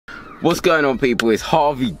What's going on, people? It's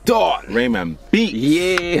Harvey Dot Rayman Beats.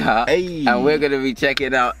 Yeah. Hey. And we're gonna be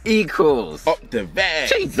checking out Equalz. Op De Weg.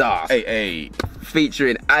 Jesus. Hey.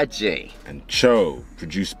 Featuring Adje And Cho.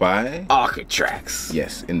 Produced by Architrackz.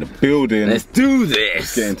 Yes, in the building. Let's do this.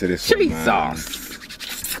 Let's get into this Jesus. one, man.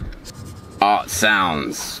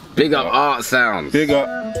 ARTSOUNDS. Big up ARTSOUNDS. Big up.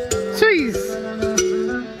 Jeez.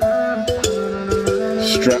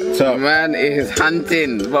 Strapped up. Man is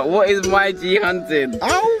hunting. But what is my G hunting?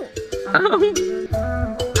 Ow. Oh.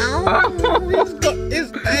 He's got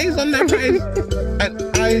his eyes on the prize. And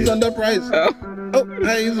eyes on the prize. Oh.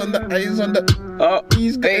 Eyes on the. Oh.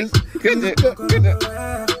 He's got his.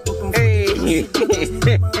 Hey.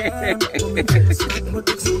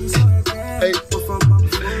 Hey.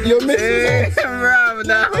 You're missing. Bruv,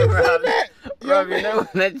 no, bruv. Bruv, you know when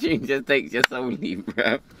that tune just takes your soul leave,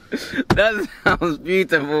 bruv. That sounds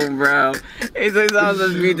beautiful, bro. It sounds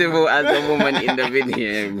as beautiful as the woman in the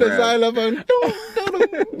video, bro. The xylophone.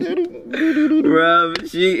 Bro,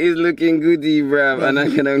 she is looking goody, bro, and I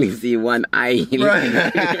can only see one eye.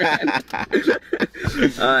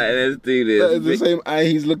 Alright, let's do this. That is the same eye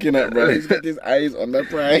he's looking at, bro. He's got his eyes on the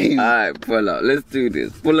prize. Alright, pull up. Let's do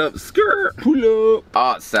this. Pull up, skirt. Pull up.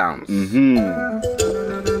 ARTSOUNDS.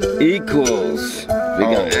 Equalz. We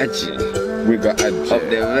got Adje. We got Adje. Op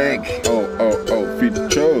De Weg. Feed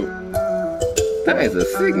Cho. That is a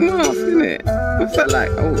sick mask, isn't it? What's that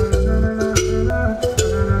like? Oh.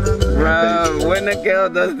 Bro, when a girl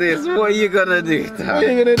does this, what are you gonna do? What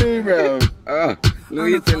are you gonna do, bro? Oh, look,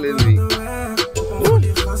 you're telling me.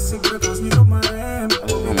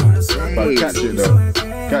 But catch it though.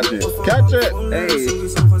 Catch it. Catch it. Hey.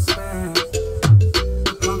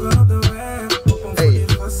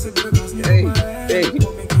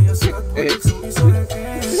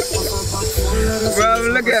 Bro,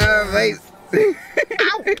 look at her face.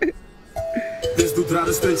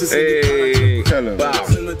 Hey. Tell him. Wow.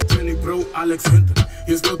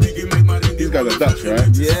 He's got a Dutch,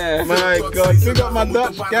 right? Yeah. My God, you got my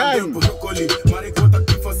Dutch gang.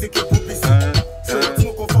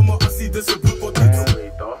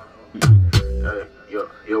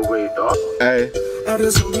 Hey.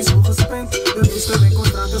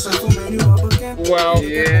 Wow.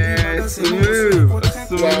 Yeah, smooth.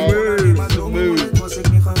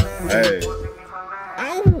 Hey.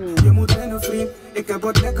 Ik heb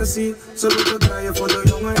wat lekker zien. Ze moeten draaien voor de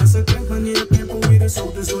jongen en ze kent me niet. Het tempo weer is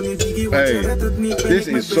op, dus doe niet diggy, want je redt het niet. This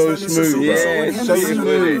is so smooth, bro. Yeah, So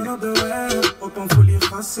smooth. Op een folie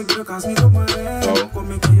gas, ik druk als niet op mijn rem.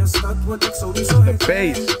 Kom ik in je stad, word ik sowieso The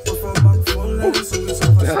bass. op een bak vol en sowieso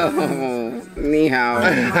Oh, ni hao.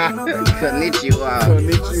 Konnichiwa.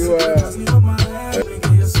 Konnichiwa. Kom ik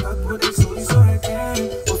in je stad, word ik sowieso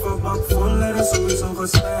herkend. Op een bak vol en sowieso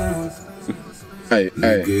gestemd. Hey.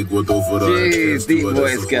 Jeez, deep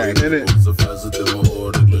voice guy.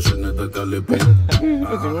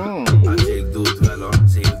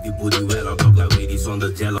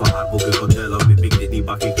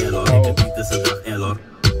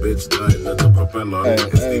 Bitch draait met de propeller.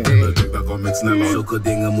 Is die billen dik, dan kom ik sneller. Zulke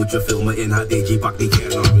dingen moet je filmen in HDG, pak die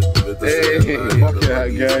kerner. Fuck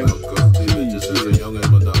yeah, gang. Die bitches is een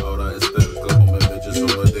jongen, maar de aura is sterker. Om mijn bitches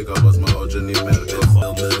zo'n dikker was mijn oudje niet merken.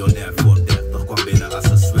 Wel miljonair voor 30, kwam binnen als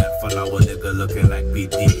een zwerf. Van oude nigga looking like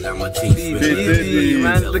P.D. Laat me change.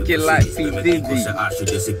 Man looking like P. Diddy.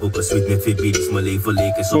 Dus ik boek een suite met VB's. Mijn leven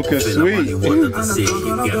leek is op een film, maar die worden te zeer.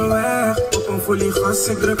 Op een folie gas,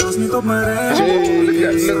 ik druk als niet op mijn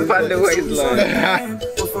rem. Look by the waistline.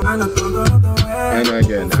 And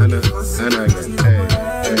again. Hey.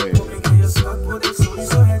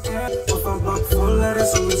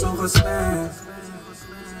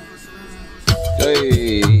 Hey,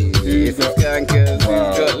 it's a skankers.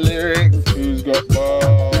 Who's got lyrics? Who's got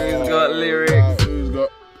bars? Who's got lyrics? Who's got?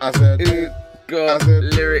 I said. Who's got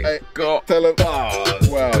lyrics? Hey, got tell him. bars.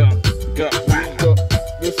 Wow. Got Who's got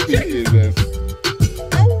the speakers?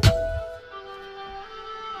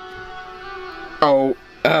 Oh.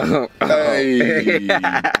 Hey.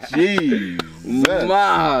 Jeez.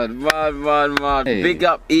 Mad. Hey. Big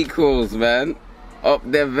up Equalz, man. Op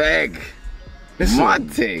De Weg.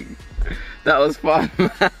 Mad thing. That was fun,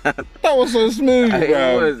 man. That was so smooth,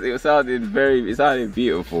 bro. It sounded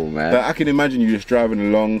beautiful, man. Like, I can imagine you just driving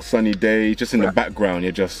along, sunny day, just in the background,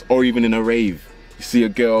 you're just, or even in a rave. You see a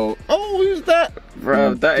girl, oh, who's that?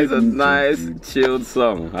 Bro, that is a nice, chilled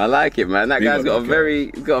song. I like it, man. That guy's got a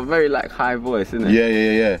very like high voice, isn't it?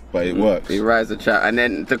 Yeah. But it works. He rides the track, and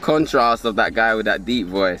then the contrast of that guy with that deep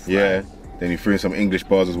voice. Yeah. Then he threw in some English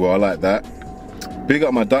bars as well. I like that. Big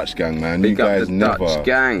up my Dutch gang, man. Big you guys up the Dutch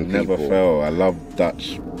gang, never people. fail. I love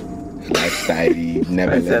Dutch. lifestyle,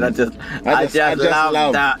 Netherlands. I just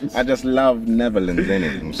love that. I just love Netherlands,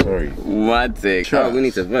 innit? I'm sorry. What a oh, we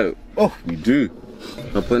need to vote. Oh, we do.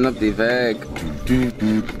 Open up the Weg.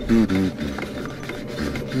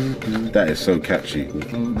 That is so catchy.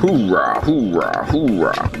 Hoorah, hoorah,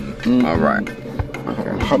 hoorah. Alright.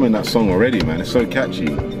 I'm humming that song already, man. It's so catchy.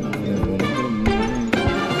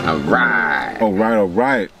 Alright.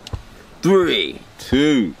 Alright. 3,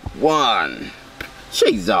 2, 1.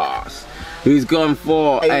 Jesus. Who's gone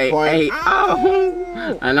for 8.8?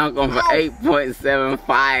 Oh, and I'm going for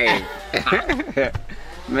 8.75.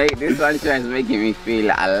 Mate, this sunshine's making me feel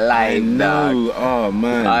alive. No, oh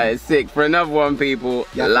man. Alright, sick. For another one, people,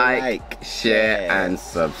 like, share, and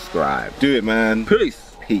subscribe. Do it, man.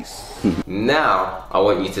 Peace. Peace. Now, I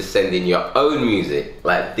want you to send in your own music,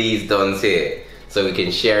 like these dons here, so we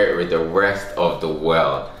can share it with the rest of the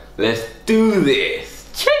world. Let's do this.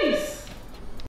 Cheese.